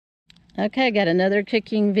Okay, I got another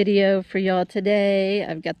cooking video for y'all today.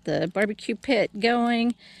 I've got the barbecue pit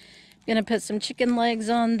going. Gonna put some chicken legs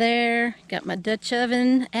on there. Got my Dutch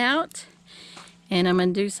oven out. And I'm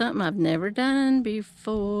gonna do something I've never done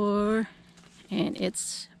before. And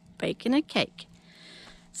it's baking a cake.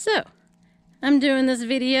 So, I'm doing this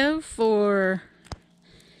video for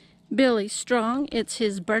Billy Strong. It's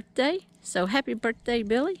his birthday. So happy birthday,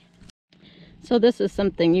 Billy. So this is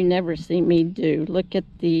something you never see me do. Look at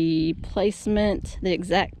the placement, the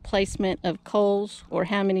exact placement of coals, or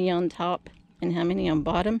how many on top and how many on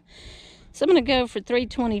bottom. So I'm going to go for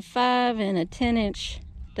 325 in a 10-inch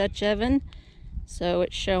Dutch oven. So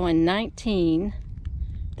it's showing 19,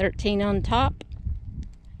 13 on top,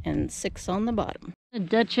 and 6 on the bottom. A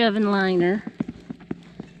Dutch oven liner.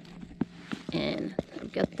 And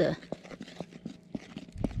I've got the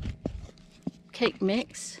cake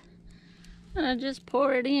mix. And I just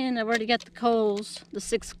pour it in. I've already got the coals, the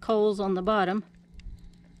 6 coals on the bottom.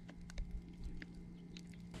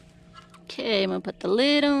 Okay, I'm gonna put the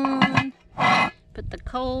lid on, put the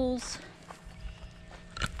coals.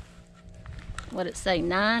 What'd it say?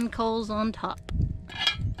 9 coals on top.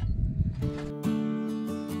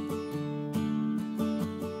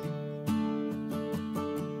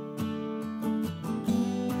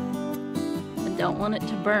 Don't want it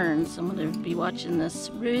to burn, so I'm going to be watching this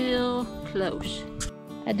real close.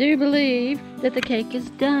 I do believe that the cake is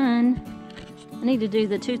done. I need to do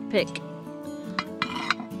the toothpick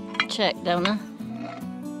check, don't I?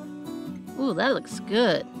 Ooh, that looks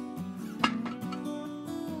good.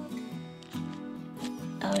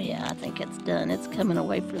 Oh yeah, I think it's done. It's coming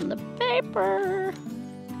away from the paper.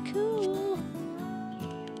 Cool.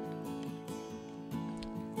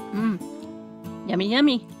 Yummy,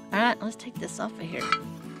 yummy. All right, let's take this off of here.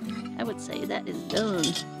 I would say that is done.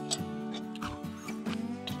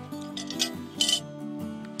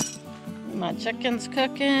 My chicken's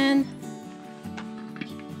cooking.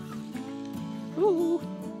 Ooh.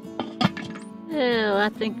 Well, I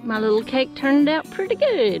think my little cake turned out pretty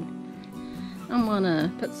good. I'm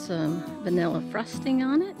gonna put some vanilla frosting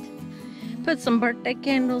on it. Put some birthday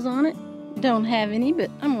candles on it. Don't have any,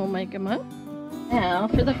 but I'm gonna make them up. Now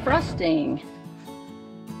for the frosting.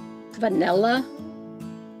 Vanilla,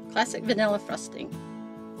 classic vanilla frosting.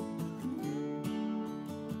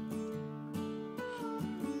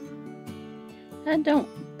 I don't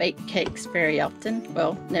bake cakes very often,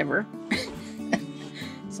 well, never.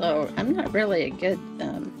 So I'm not really a good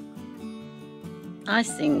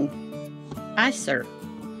icer.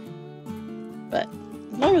 But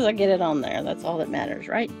as long as I get it on there, that's all that matters,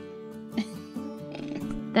 right?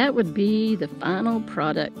 That would be the final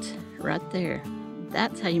product right there.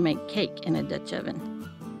 That's how you make cake in a Dutch oven.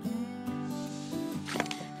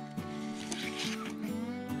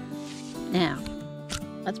 Now,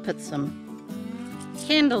 let's put some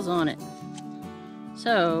candles on it.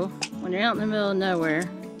 So, when you're out in the middle of nowhere,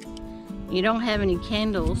 you don't have any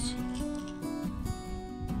candles,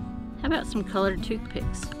 how about some colored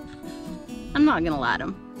toothpicks? I'm not gonna light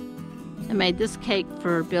them. I made this cake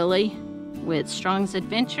for Billy with Strong's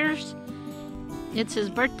Adventures. It's his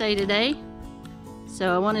birthday today.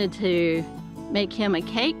 So I wanted to make him a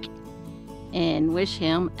cake and wish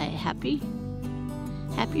him a happy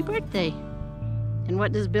birthday. And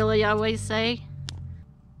what does Billy always say?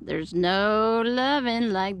 There's no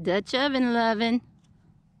loving like Dutch oven loving.